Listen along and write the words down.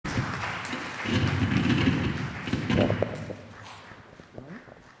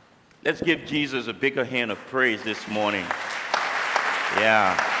Let's give Jesus a bigger hand of praise this morning.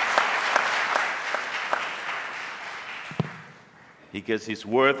 Yeah. Because he's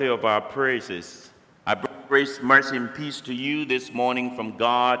worthy of our praises. I bring grace, mercy, and peace to you this morning from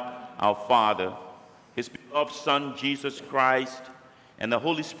God, our Father, his beloved Son, Jesus Christ, and the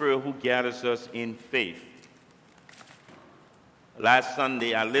Holy Spirit who gathers us in faith. Last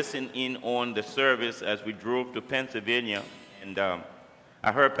Sunday, I listened in on the service as we drove to Pennsylvania, and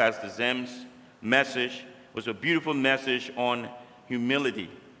I heard Pastor Zem's message. It was a beautiful message on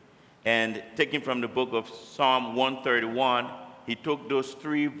humility. And taken from the book of Psalm 131, he took those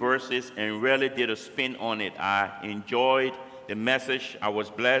 3 verses and really did a spin on it. I enjoyed the message. I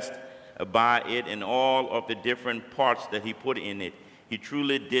was blessed by it and all of the different parts that he put in it. He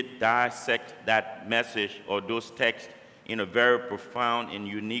truly did dissect that message or those texts in a very profound and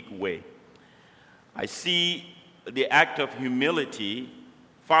unique way. I see the act of humility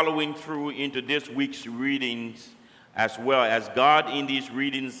following through into this week's readings as well, as God in these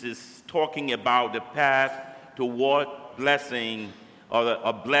readings is talking about the path toward blessing or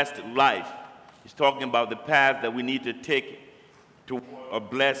a blessed life. He's talking about the path that we need to take toward a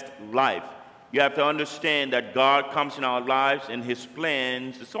blessed life. You have to understand that God comes in our lives and his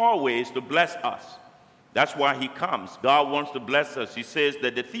plans is always to bless us. That's why he comes. God wants to bless us. He says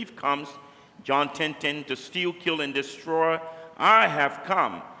that the thief comes, John 10:10, to steal, kill, and destroy. I have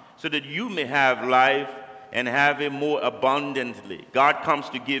come so that you may have life and have it more abundantly. God comes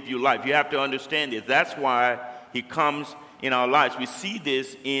to give you life. You have to understand this. That's why he comes in our lives. We see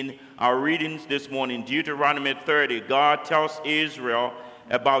this in our readings this morning. Deuteronomy 30, God tells Israel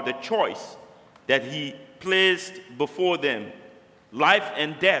about the choice that he placed before them. Life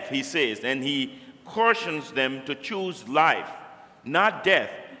and death, he says, and he cautions them to choose life, not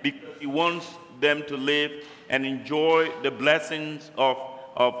death, because he wants them to live and enjoy the blessings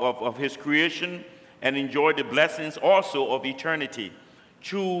of his creation and enjoy the blessings also of eternity.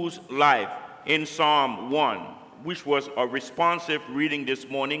 Choose life. In Psalm 1, which was a responsive reading this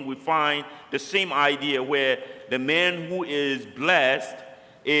morning, we find the same idea where the man who is blessed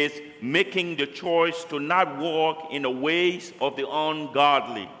is making the choice to not walk in the ways of the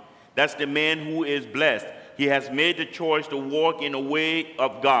ungodly. That's the man who is blessed. He has made the choice to walk in the way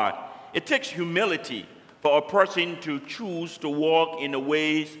of God. It takes humility for a person to choose to walk in the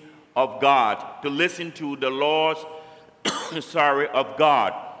ways of God, to listen to the laws of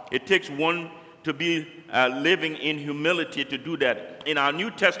God. It takes one to be living in humility to do that. In our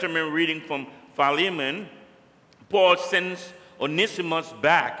New Testament reading from Philemon, Paul sends Onesimus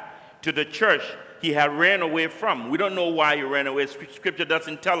back to the church he had ran away from. We don't know why he ran away. Scripture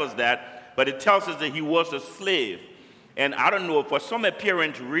doesn't tell us that, but it tells us that he was a slave. And I don't know, for some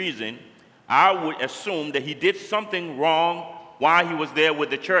apparent reason, I would assume that he did something wrong while he was there with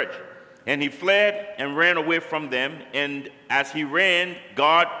the church. And he fled and ran away from them. And as he ran,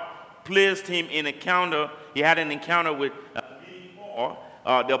 God placed him in an encounter. He had an encounter with Paul,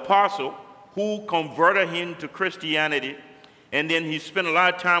 the apostle, who converted him to Christianity. And then he spent a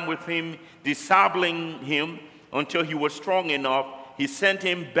lot of time with him, discipling him until he was strong enough. He sent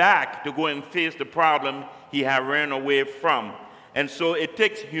him back to go and face the problem he had ran away from. And so it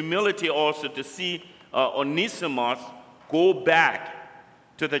takes humility also to see Onesimus go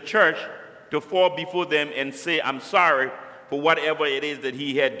back to the church to fall before them and say, I'm sorry for whatever it is that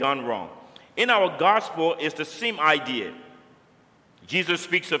he had done wrong. In our gospel, it's the same idea. Jesus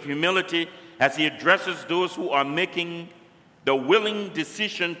speaks of humility as he addresses those who are making the willing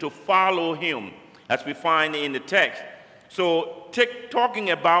decision to follow him, as we find in the text. So talking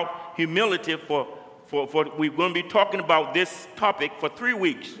about humility we're going to be talking about this topic for 3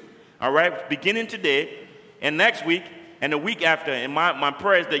 weeks, all right, beginning today and next week and the week after. And my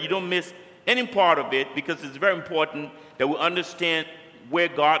prayer is that you don't miss any part of it, because it's very important that we understand where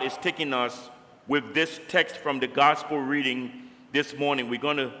God is taking us with this text from the gospel reading this morning. We're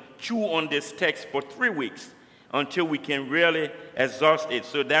going to chew on this text for 3 weeks until we can really exhaust it.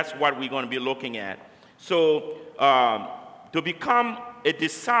 So that's what we're going to be looking at. So to become a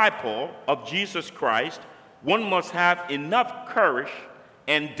disciple of Jesus Christ, one must have enough courage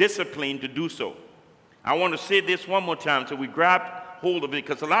and discipline to do so. I want to say this one more time so we grab hold of it,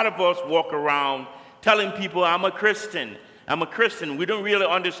 because a lot of us walk around telling people, I'm a Christian. I'm a Christian. We don't really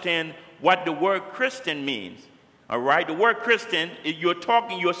understand what the word Christian means. All right? The word Christian,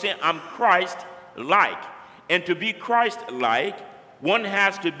 you're saying, I'm Christ-like. And to be Christ-like, one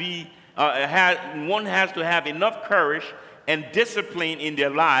has to have enough courage and discipline in their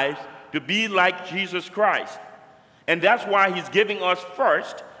lives to be like Jesus Christ. And that's why he's giving us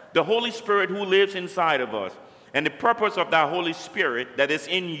first the Holy Spirit who lives inside of us. And the purpose of that Holy Spirit that is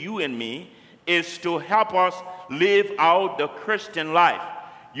in you and me is to help us live out the Christian life.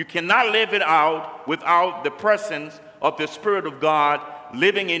 You cannot live it out without the presence of the Spirit of God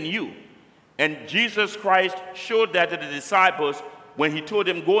living in you. And Jesus Christ showed that to the disciples when he told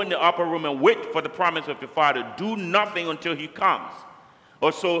them, go in the upper room and wait for the promise of the Father. Do nothing until he comes.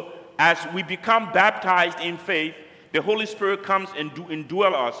 Also, as we become baptized in faith, the Holy Spirit comes and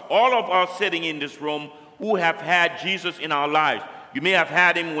indwell us. All of us sitting in this room who have had Jesus in our lives. You may have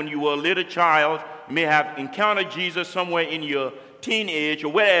had him when you were a little child. You may have encountered Jesus somewhere in your teenage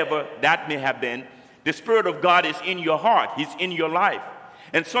or wherever that may have been. The Spirit of God is in your heart. He's in your life.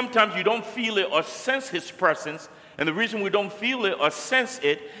 And sometimes you don't feel it or sense his presence. And the reason we don't feel it or sense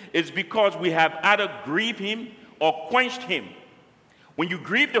it is because we have either grieved him or quenched him. When you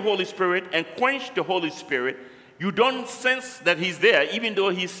grieve the Holy Spirit and quench the Holy Spirit, you don't sense that he's there, even though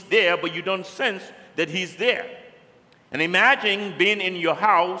he's there, but you don't sense that he's there. And imagine being in your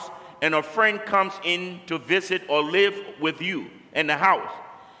house and a friend comes in to visit or live with you in the house,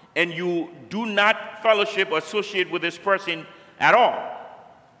 and you do not fellowship or associate with this person at all.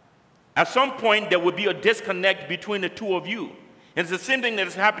 At some point, there will be a disconnect between the two of you. And it's the same thing that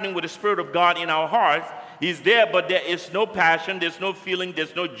is happening with the Spirit of God in our hearts. He's there, but there is no passion, there's no feeling,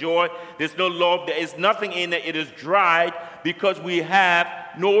 there's no joy, there's no love, there is nothing in it. It is dried because we have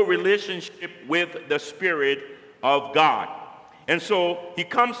no relationship with the Spirit of God. And so he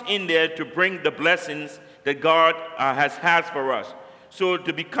comes in there to bring the blessings that God has for us. So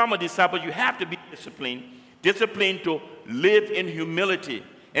to become a disciple, you have to be disciplined to live in humility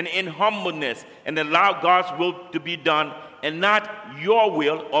and in humbleness and allow God's will to be done, and not your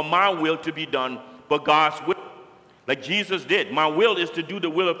will or my will to be done, but God's will. Like Jesus did. My will is to do the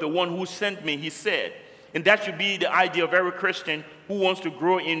will of the one who sent me, he said. And that should be the idea of every Christian who wants to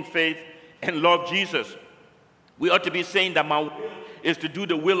grow in faith and love Jesus. We ought to be saying that my will is to do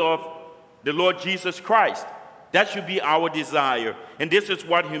the will of the Lord Jesus Christ. That should be our desire. And this is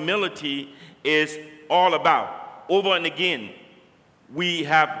what humility is all about. Over and again, we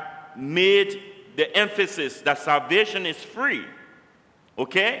have made the emphasis that salvation is free.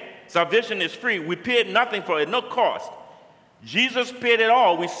 Okay? Salvation is free. We paid nothing for it, no cost. Jesus paid it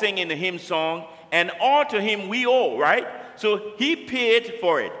all. We sing in the hymn song, and all to him we owe, right? So he paid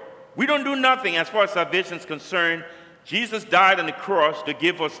for it. We don't do nothing as far as salvation is concerned. Jesus died on the cross to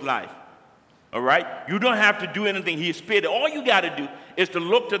give us life. All right? You don't have to do anything. He's paid it. All you got to do is to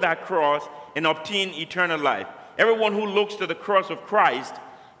look to that cross and obtain eternal life. Everyone who looks to the cross of Christ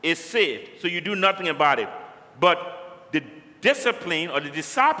is saved. So you do nothing about it. But the discipline or the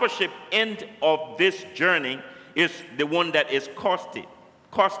discipleship end of this journey is the one that is costly.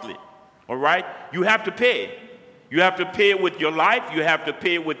 All right? You have to pay. You have to pay with your life. You have to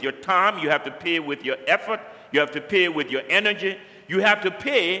pay with your time. You have to pay with your effort. You have to pay with your energy. You have to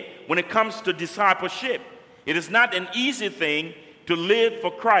pay when it comes to discipleship. It is not an easy thing to live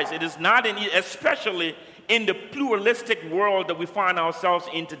for Christ. It is not especially in the pluralistic world that we find ourselves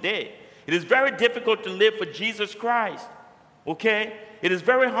in today. It is very difficult to live for Jesus Christ. Okay? It is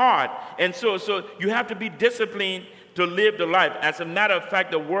very hard. And so you have to be disciplined to live the life. As a matter of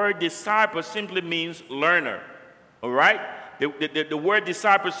fact, the word disciple simply means learner. All right? The word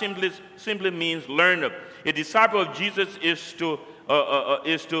disciple simply means learner. A disciple of Jesus is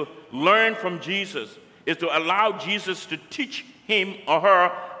to learn from Jesus, is to allow Jesus to teach him or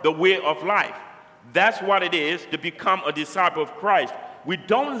her the way of life. That's what it is to become a disciple of Christ. We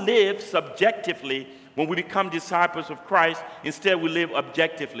don't live subjectively when we become disciples of Christ. Instead, we live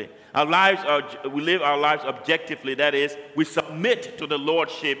objectively. We live our lives objectively. That is, we submit to the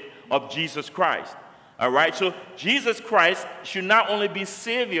lordship of Jesus Christ. All right? So Jesus Christ should not only be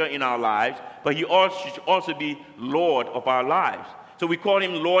Savior in our lives, but he should also be Lord of our lives. So we call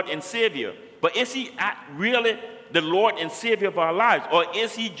him Lord and Savior. But is he really the Lord and Savior of our lives? Or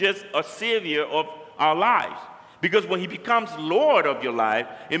is he just a Savior of our lives? Because when he becomes Lord of your life,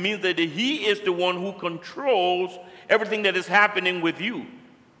 it means that he is the one who controls everything that is happening with you.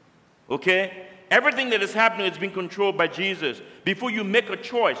 Okay? Everything that is happening is being controlled by Jesus. Before you make a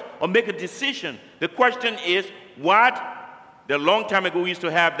choice or make a decision, the question is, a long time ago we used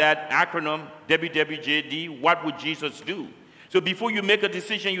to have that acronym, WWJD, what would Jesus do? So before you make a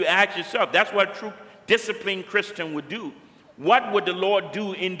decision, you ask yourself, that's what a true disciplined Christian would do. What would the Lord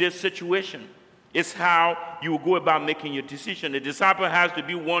do in this situation? It's how you will go about making your decision. The disciple has to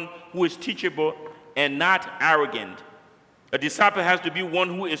be one who is teachable and not arrogant. A disciple has to be one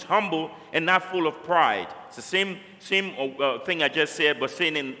who is humble and not full of pride. It's the same thing I just said, but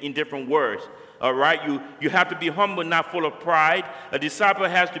saying in different words. All right? You have to be humble, not full of pride. A disciple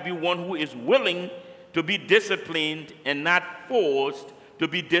has to be one who is willing to be disciplined and not forced to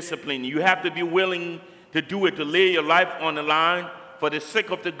be disciplined. You have to be willing to do it, to lay your life on the line for the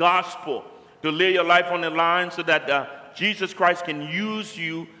sake of the gospel, to lay your life on the line so that Jesus Christ can use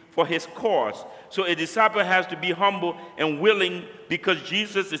you for his cause. So a disciple has to be humble and willing because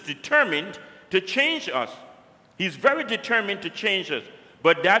Jesus is determined to change us. He's very determined to change us.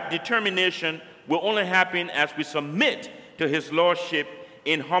 But that determination will only happen as we submit to his lordship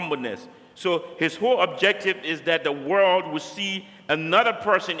in humbleness. So his whole objective is that the world will see another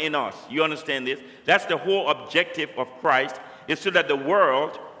person in us. You understand this? That's the whole objective of Christ, is so that the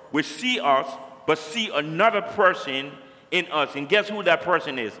world will see us, but see another person in us. And guess who that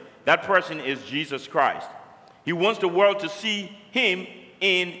person is? That person is Jesus Christ. He wants the world to see him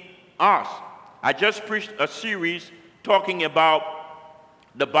in us. I just preached a series talking about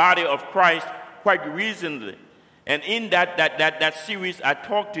the body of Christ quite recently. And in that series, I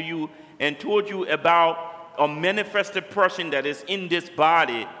talked to you and told you about a manifested person that is in this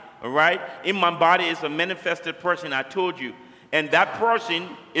body, all right? In my body is a manifested person, I told you. And that person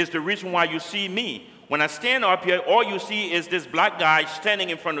is the reason why you see me. When I stand up here, all you see is this black guy standing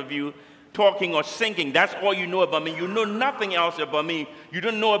in front of you, talking or singing. That's all you know about me. You know nothing else about me. You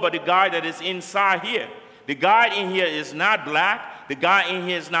don't know about the guy that is inside here. The guy in here is not black. The guy in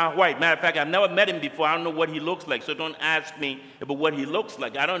here is not white. Matter of fact, I've never met him before. I don't know what he looks like, so don't ask me about what he looks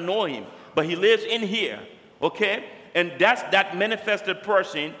like. I don't know him. But he lives in here, okay? And that's that manifested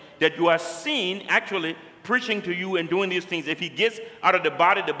person that you are seeing actually preaching to you and doing these things. If he gets out of the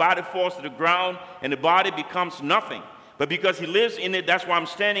body falls to the ground and the body becomes nothing. But because he lives in it, that's why I'm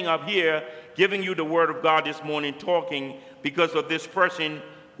standing up here giving you the word of God this morning, talking because of this person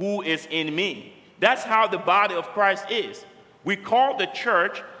who is in me. That's how the body of Christ is. We call the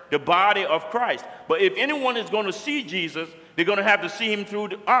church the body of Christ. But if anyone is going to see Jesus, they're going to have to see him through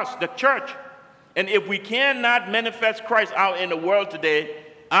us, the church. And if we cannot manifest Christ out in the world today,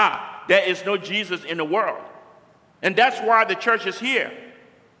 there is no Jesus in the world. And that's why the church is here.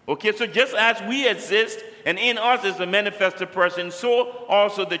 Okay, so just as we exist, and in us is a manifested person, so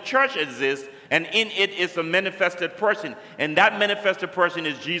also the church exists, and in it is a manifested person. And that manifested person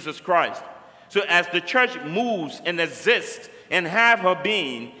is Jesus Christ. So as the church moves and exists and have her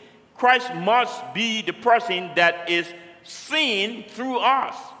being, Christ must be the person that is seen through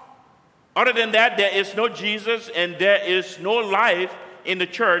us. Other than that, there is no Jesus and there is no life in the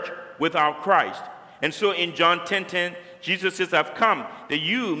church without Christ. And so in John 10:10, Jesus says, I've come that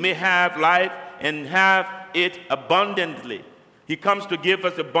you may have life and have it abundantly. He comes to give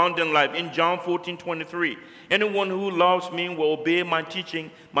us abundant life. In John 14:23, anyone who loves me will obey my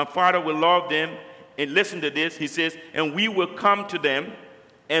teaching. My Father will love them. And listen to this. He says, and we will come to them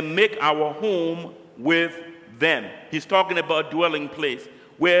and make our home with them. He's talking about a dwelling place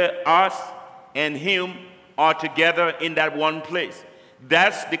where us and him are together in that one place.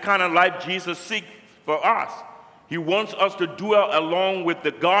 That's the kind of life Jesus seeks for us. He wants us to dwell along with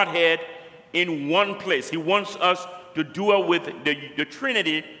the Godhead in one place. He wants us to dwell with the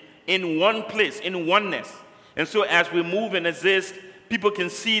Trinity in one place, in oneness. And so as we move and exist, people can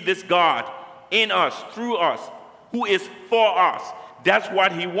see this God in us, through us, who is for us. That's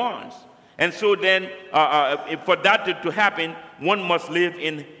what he wants. And so then, for that to happen, one must live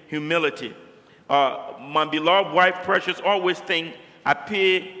in humility. My beloved wife, Precious, always thinks I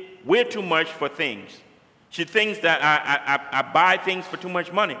pay way too much for things. She thinks that I buy things for too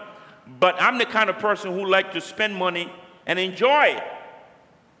much money. But I'm the kind of person who likes to spend money and enjoy it.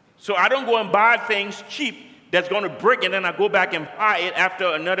 So I don't go and buy things cheap that's going to break and then I go back and buy it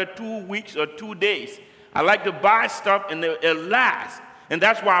after another 2 weeks or 2 days. I like to buy stuff and it lasts. And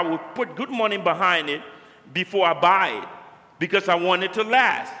that's why I will put good money behind it before I buy it, because I want it to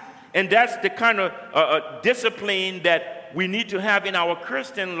last. And that's the kind of discipline that we need to have in our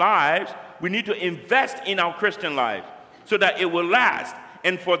Christian lives. We need to invest in our Christian lives so that it will last.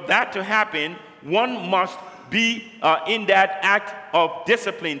 And for that to happen, one must be in that act of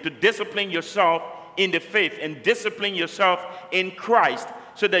discipline, to discipline yourself in the faith and discipline yourself in Christ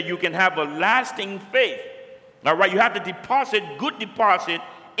so that you can have a lasting faith. All right, you have to deposit, good deposit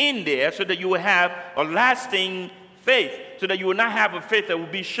in there so that you will have a lasting faith, so that you will not have a faith that will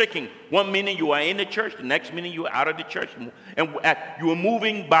be shaking. One minute you are in the church, the next minute you are out of the church. And you are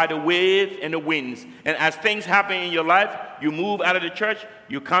moving by the wave and the winds. And as things happen in your life, you move out of the church,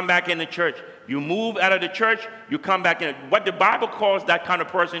 you come back in the church. You move out of the church, you come back in. What the Bible calls that kind of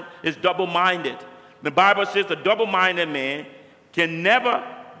person is double-minded. The Bible says the double-minded man can never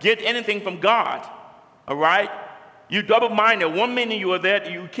get anything from God. All right? You double-minded. One minute you are there,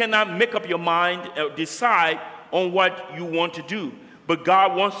 you cannot make up your mind, decide on what you want to do. but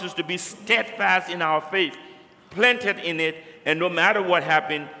God wants us to be steadfast in our faith, planted in it, and no matter what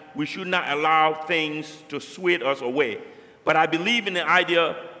happened, we should not allow things to sway us away. But I believe in the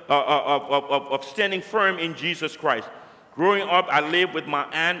idea of standing firm in Jesus Christ. Growing up, I lived with my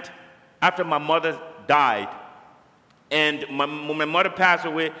aunt after my mother died. And when my mother passed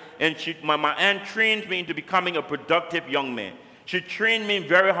away, and my aunt trained me into becoming a productive young man. She trained me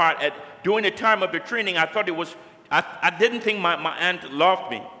very hard. During the time of the training, I thought I didn't think my aunt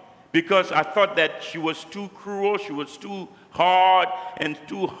loved me, because I thought that she was too cruel, she was too hard and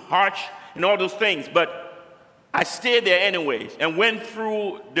too harsh and all those things. But I stayed there anyways and went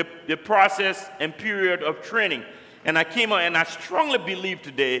through the process and period of training. And I came out, and I strongly believe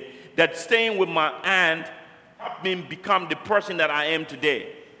today that staying with my aunt helped me become the person that I am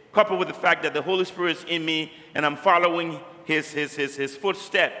today, coupled with the fact that the Holy Spirit is in me and I'm following his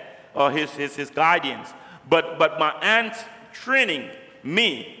footstep or his guidance. But my aunt's training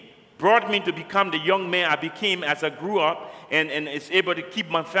me brought me to become the young man I became as I grew up, and is able to keep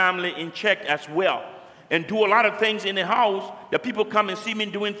my family in check as well, and do a lot of things in the house that people come and see me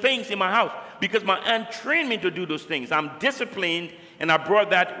doing things in my house because my aunt trained me to do those things. I'm disciplined, and I brought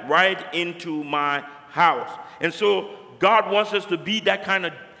that right into my house. And so God wants us to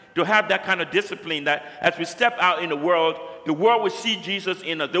have that kind of discipline, that as we step out in the world will see Jesus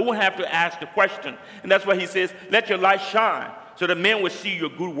in us. They won't have to ask the question. And that's why he says, let your light shine, so that men will see your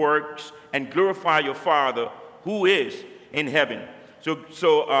good works and glorify your Father who is in heaven. So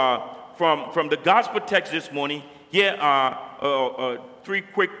from the gospel text this morning, here are 3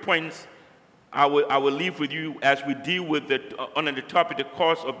 quick points I will leave with you as we deal with under the topic, the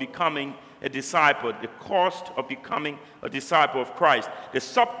cost of becoming a disciple, the cost of becoming a disciple of Christ. The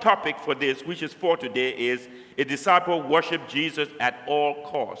subtopic for this, which is for today, is a disciple worship Jesus at all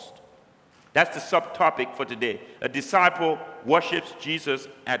cost. That's the subtopic for today. A disciple worships Jesus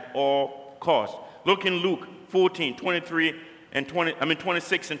at all cost. Look in Luke 14, 26 and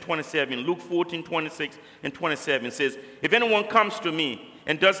 27. Luke 14, 26 and 27 says, if anyone comes to me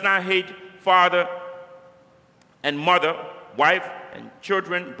and does not hate father and mother, wife and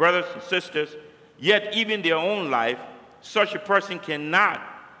children, brothers and sisters, yet even their own life, such a person cannot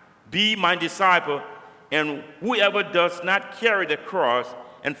be my disciple, and whoever does not carry the cross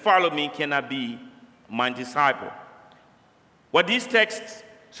and follow me cannot be my disciple. What these texts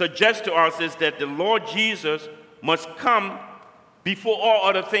suggest to us is that the Lord Jesus must come before all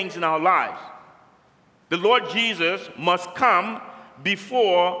other things in our lives. The Lord Jesus must come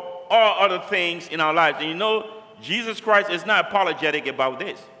before all other things in our lives. And you know, Jesus Christ is not apologetic about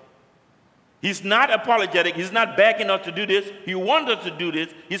this. He's not apologetic. He's not begging us to do this. He wants us to do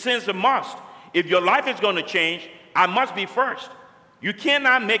this. He says it's a must. If your life is going to change, I must be first. You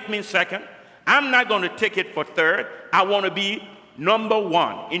cannot make me second. I'm not going to take it for third. I want to be number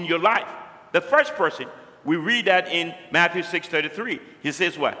one in your life. The first person. We read that in Matthew 6:33. He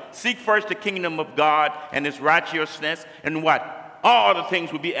says what? Seek first the kingdom of God and his righteousness, and what? All other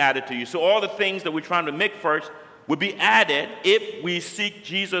things will be added to you. So all the things that we're trying to make first will be added if we seek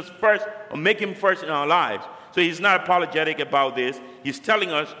Jesus first or make him first in our lives. So he's not apologetic about this. He's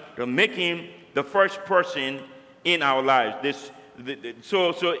telling us to make him the first person in our lives.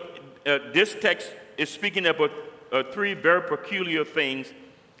 This text is speaking about 3 very peculiar things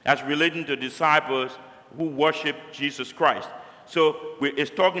as relating to disciples who worship Jesus Christ. So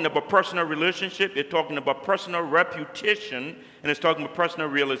it's talking about personal relationship, it's talking about personal reputation, and it's talking about personal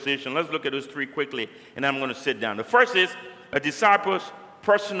realization. Let's look at those 3 quickly, and I'm going to sit down. The first is a disciple's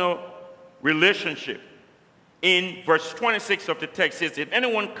personal relationship. In verse 26 of the text, it says, if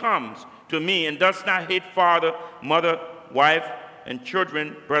anyone comes to me and does not hate father, mother, wife, and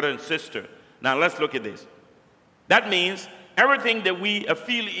children, brother and sister. Now let's look at this. That means everything that we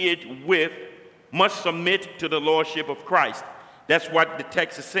affiliate with must submit to the lordship of Christ. That's what the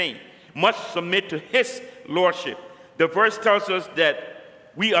text is saying. Must submit to his lordship. The verse tells us that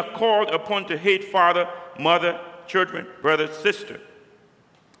we are called upon to hate father, mother, children, brother, sister.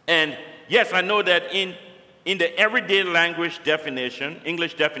 And yes, I know that in the everyday language definition,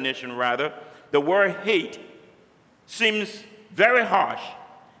 English definition rather, the word hate seems very harsh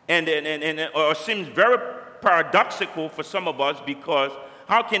or seems very paradoxical for some of us, because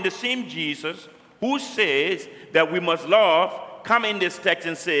how can the same Jesus who says that we must love come in this text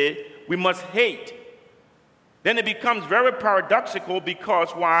and say we must hate? Then it becomes very paradoxical,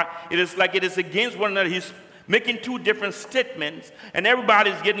 because why? It is like it is against one another. He's making 2 different statements, and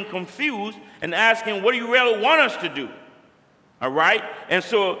everybody's getting confused and asking, what do you really want us to do? All right? And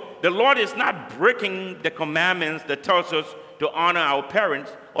so the Lord is not breaking the commandments that tells us to honor our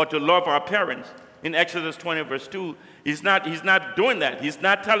parents or to love our parents. in Exodus 20, verse 2, he's not doing that. He's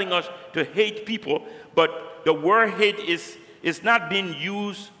not telling us to hate people, but the word hate is not being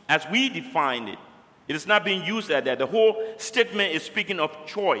used as we define it. It is not being used as that. The whole statement is speaking of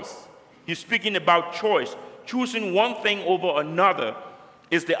choice. He's speaking about choice. Choosing one thing over another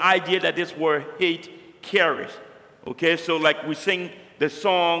is the idea that this word hate carries. Okay, so like we sing the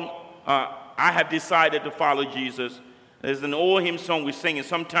song, I have decided to follow Jesus. There's an old hymn song we sing, and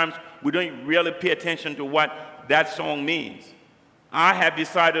sometimes we don't really pay attention to what that song means. I have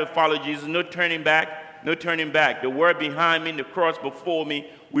decided to follow Jesus, no turning back, no turning back. The word behind me, the cross before me.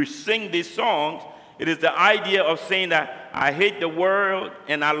 We sing these songs. It is the idea of saying that I hate the world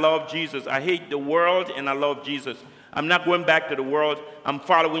and I love Jesus. I hate the world and I love Jesus. I'm not going back to the world. I'm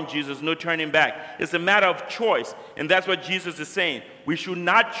following Jesus, no turning back. It's a matter of choice, and that's what Jesus is saying. We should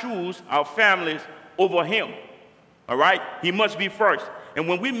not choose our families over him, all right? He must be first. And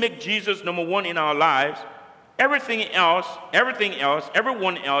when we make Jesus number one in our lives, everything else,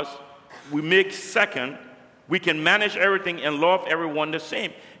 everyone else, we make second. We can manage everything and love everyone the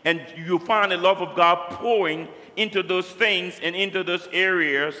same. And you find the love of God pouring into those things and into those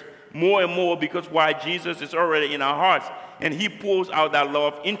areas more and more, because why? Jesus is already in our hearts, and he pours out that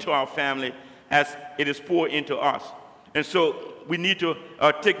love into our family as it is poured into us. And so we need to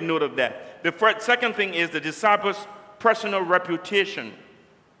take note of that. The second thing is the disciples' personal reputation.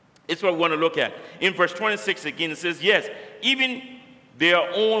 It's what we want to look at. In verse 26 again, it says, yes, even their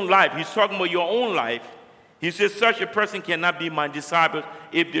own life. He's talking about your own life. He says, such a person cannot be my disciples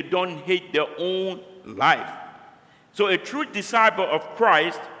if they don't hate their own life. So a true disciple of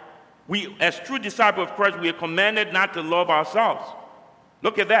Christ, as true disciples of Christ, we are commanded not to love ourselves.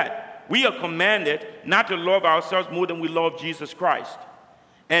 Look at that. We are commanded not to love ourselves more than we love Jesus Christ.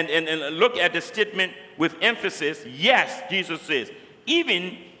 And look at the statement with emphasis. Yes, Jesus says,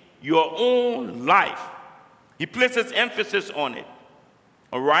 even your own life. He places emphasis on it.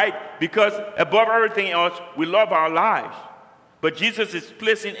 All right? Because above everything else, we love our lives. But Jesus is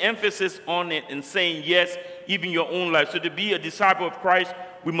placing emphasis on it and saying, yes, even your own life. So to be a disciple of Christ,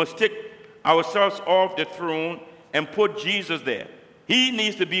 we must take ourselves off the throne and put Jesus there. He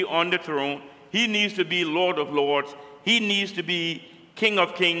needs to be on the throne. He needs to be Lord of Lords. He needs to be King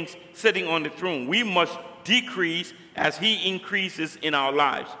of Kings sitting on the throne. We must decrease as he increases in our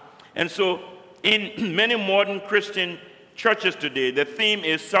lives. And so in many modern Christian churches today, the theme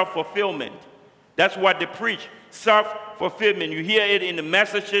is self-fulfillment. That's what they preach, self-fulfillment. You hear it in the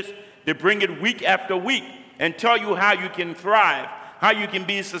messages. They bring it week after week and tell you how you can thrive, how you can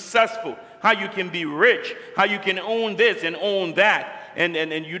be successful, how you can be rich, how you can own this and own that.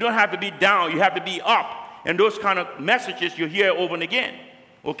 And you don't have to be down, you have to be up. And those kind of messages you hear over and again.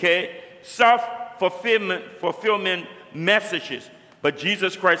 Okay? Self-fulfillment messages. But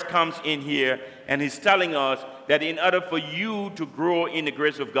Jesus Christ comes in here and he's telling us that in order for you to grow in the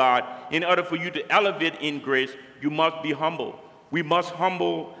grace of God, in order for you to elevate in grace, you must be humble. We must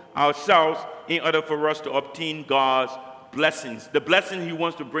humble ourselves in order for us to obtain God's blessings. The blessings he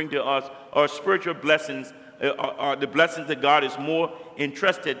wants to bring to us are spiritual blessings, are the blessings that God is more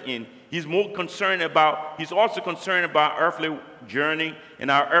interested in. He's also concerned about our earthly journey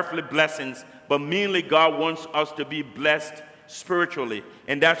and our earthly blessings, but mainly God wants us to be blessed spiritually,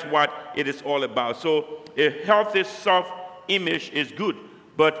 and that's what it is all about. So a healthy self-image is good,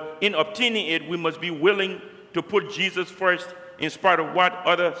 but in obtaining it, we must be willing to put Jesus first in spite of what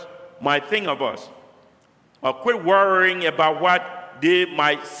others might think of us. Or quit worrying about what they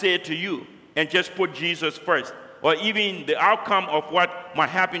might say to you and just put Jesus first, or even the outcome of what might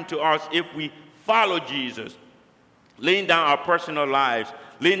happen to us if we follow Jesus. Laying down our personal lives,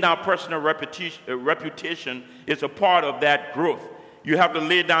 laying down personal reputation is a part of that growth. You have to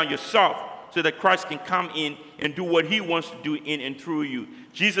lay down yourself so that Christ can come in and do what he wants to do in and through you.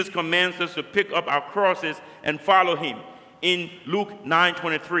 Jesus commands us to pick up our crosses and follow him. In Luke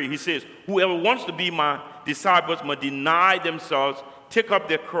 9:23, he says, whoever wants to be my disciples must deny themselves, take up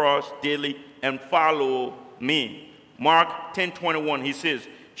their cross daily, and follow me. Mark 10:21, he says,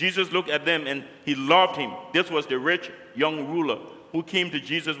 Jesus looked at them and he loved him. This was the rich young ruler who came to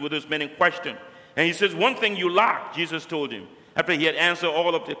Jesus with his many questions. And he says, one thing you lack, Jesus told him. After he had answered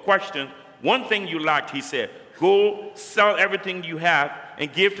all of the questions, one thing you lacked, he said, go sell everything you have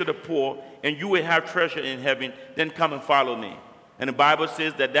and give to the poor, and you will have treasure in heaven. Then come and follow me. And the Bible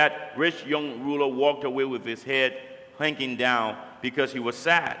says that rich young ruler walked away with his head hanging down because he was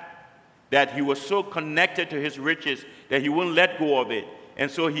sad, that he was so connected to his riches that he wouldn't let go of it. And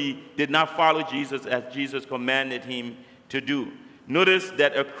so he did not follow Jesus as Jesus commanded him to do. Notice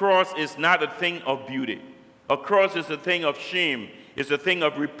that a cross is not a thing of beauty. A cross is a thing of shame. It's a thing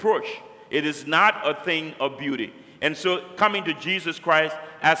of reproach. It is not a thing of beauty. And so coming to Jesus Christ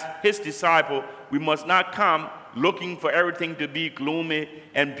as his disciple, we must not come looking for everything to be gloomy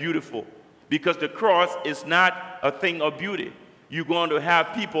and beautiful, because the cross is not a thing of beauty. You're going to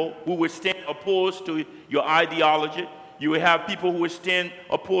have people who will stand opposed to your ideology. You will have people who will stand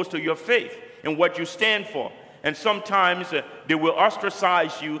opposed to your faith and what you stand for. And sometimes they will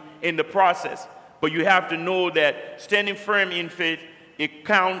ostracize you in the process. But you have to know that standing firm in faith, it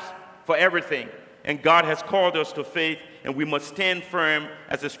counts for everything. And God has called us to faith, and we must stand firm,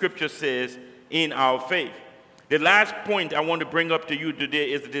 as the scripture says, in our faith. The last point I want to bring up to you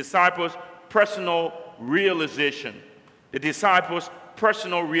today is the disciples' personal realization. The disciples'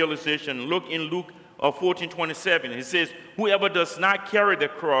 personal realization. Look in Luke 14:27. It says, "Whoever does not carry the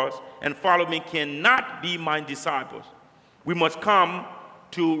cross and follow me cannot be my disciples." We must come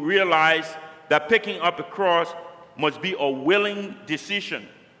to realize that picking up the cross must be a willing decision.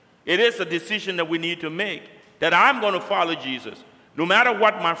 It is a decision that we need to make, that I'm going to follow Jesus. No matter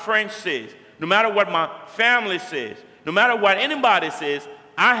what my friends say, no matter what my family says, no matter what anybody says,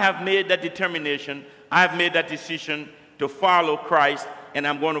 I have made that determination, I have made that decision to follow Christ, and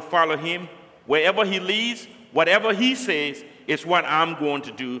I'm going to follow him. Wherever he leads, whatever he says is what I'm going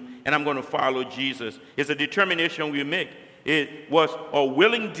to do, and I'm going to follow Jesus. It's a determination we make. It was a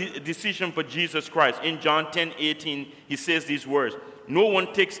willing decision for Jesus Christ. In John 10:18, he says these words, "No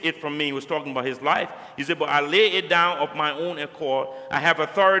one takes it from me." He was talking about his life. He said, "But I lay it down of my own accord. I have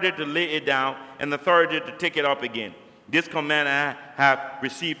authority to lay it down and authority to take it up again. This command I have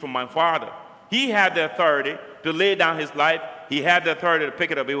received from my Father." He had the authority to lay down his life. He had the authority to pick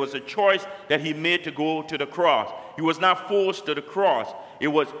it up. It was a choice that he made to go to the cross. He was not forced to the cross.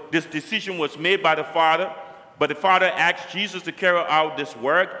 This decision was made by the Father, but the Father asked Jesus to carry out this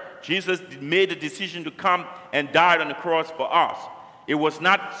work. Jesus made the decision to come and die on the cross for us. It was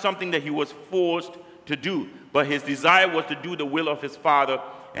not something that he was forced to do, but his desire was to do the will of his Father,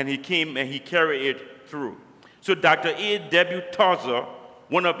 and he came and he carried it through. So Dr. A.W. Tozer,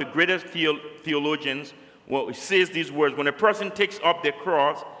 one of the greatest theologians, he says these words: when a person takes up their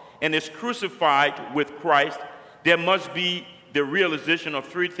cross and is crucified with Christ, there must be the realization of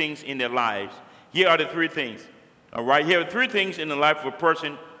three things in their lives. Here are the three things. All right, here are three things in the life of a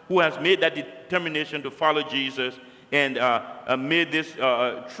person who has made that determination to follow Jesus and made this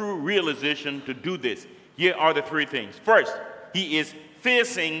true realization to do this. Here are the three things. First, he is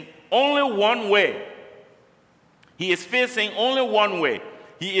facing only one way. He is facing only one way.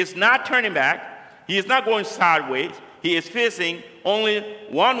 He is not turning back. He is not going sideways. He is facing only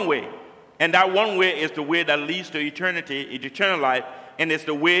one way. And that one way is the way that leads to eternity, eternal life, and it's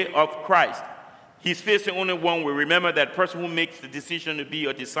the way of Christ. He's facing only one way. Remember that person who makes the decision to be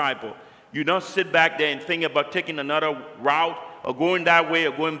a disciple. You don't sit back there and think about taking another route or going that way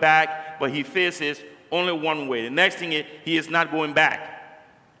or going back, but he faces only one way. The next thing is he is not going back.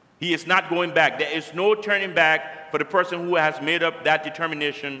 He is not going back. There is no turning back for the person who has made up that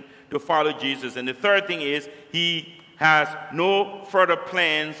determination to follow Jesus. And the third thing is he has no further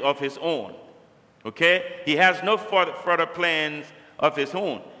plans of his own. Okay? He has no further plans of his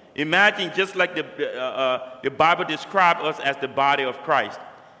own. Imagine just like the Bible describes us as the body of Christ.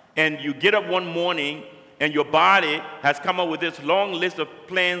 And you get up one morning and your body has come up with this long list of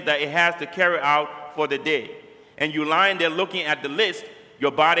plans that it has to carry out for the day. And you're lying there looking at the list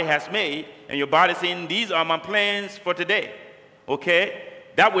your body has made, and your body saying, these are my plans for today. Okay?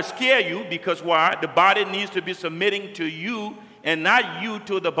 That would scare you because why? The body needs to be submitting to you and not you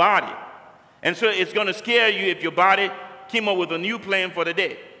to the body. And so it's going to scare you if your body came up with a new plan for the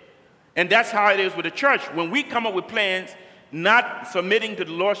day. And that's how it is with the church. When we come up with plans, not submitting to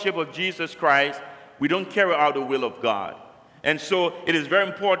the lordship of Jesus Christ, we don't carry out the will of God. And so it is very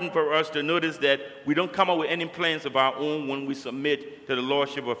important for us to notice that we don't come up with any plans of our own when we submit to the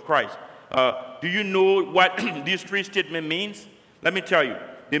lordship of Christ. Do you know what these three statements means? Let me tell you.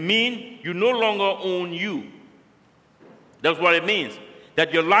 They mean you no longer own you. That's what it means.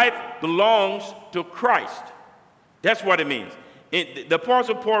 That your life belongs to Christ. That's what it means. The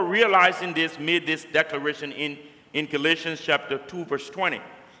Apostle Paul, realizing this, made this declaration in Galatians chapter 2, verse 20.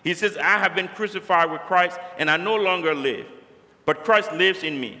 He says, I have been crucified with Christ, and I no longer live, but Christ lives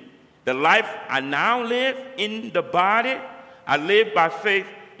in me. The life I now live in the body, I live by faith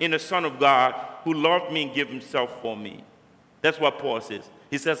in the Son of God, who loved me and gave himself for me. That's what Paul says.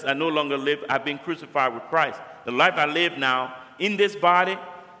 He says, I no longer live, I've been crucified with Christ. The life I live now in this body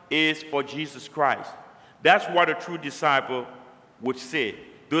is for Jesus Christ. That's what a true disciple would say.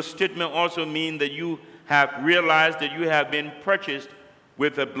 Those statements also mean that you have realized that you have been purchased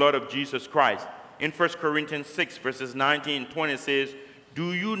with the blood of Jesus Christ. In 1 Corinthians 6, verses 19 and 20 says,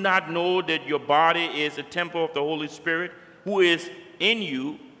 Do you not know that your body is a temple of the Holy Spirit, who is in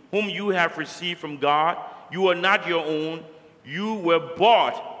you, whom you have received from God? You are not your own. You were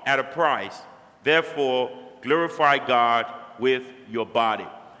bought at a price. Therefore, glorify God with your body.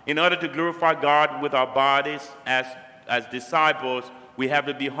 In order to glorify God with our bodies as disciples, we have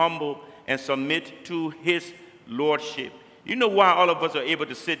to be humble and submit to his lordship. You know why all of us are able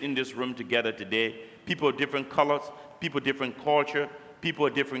to sit in this room together today? People of different colors, people of different culture, people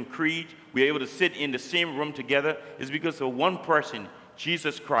of different creeds. We're able to sit in the same room together. It's because of one person,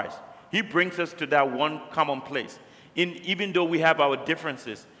 Jesus Christ. He brings us to that one common place. Even though we have our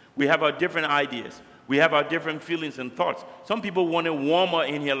differences, we have our different ideas, we have our different feelings and thoughts. Some people want it warmer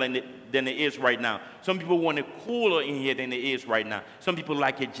in here than it is right now. Some people want it cooler in here than it is right now. Some people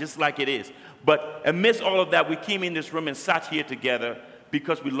like it just like it is. But amidst all of that, we came in this room and sat here together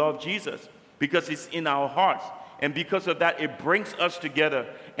because we love Jesus, because it's in our hearts. And because of that, it brings us together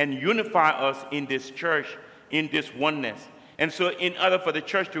and unify us in this church, in this oneness. And so in order for the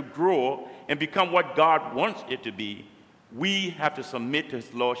church to grow and become what God wants it to be, we have to submit to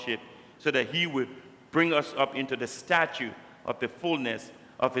his lordship so that he would bring us up into the stature of the fullness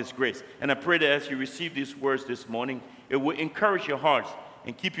of his grace. And I pray that as you receive these words this morning, it will encourage your hearts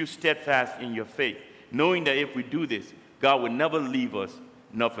and keep you steadfast in your faith, knowing that if we do this, God will never leave us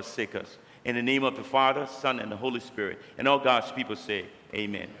nor forsake us. In the name of the Father, Son, and the Holy Spirit. And all God's people say,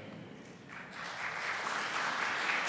 amen.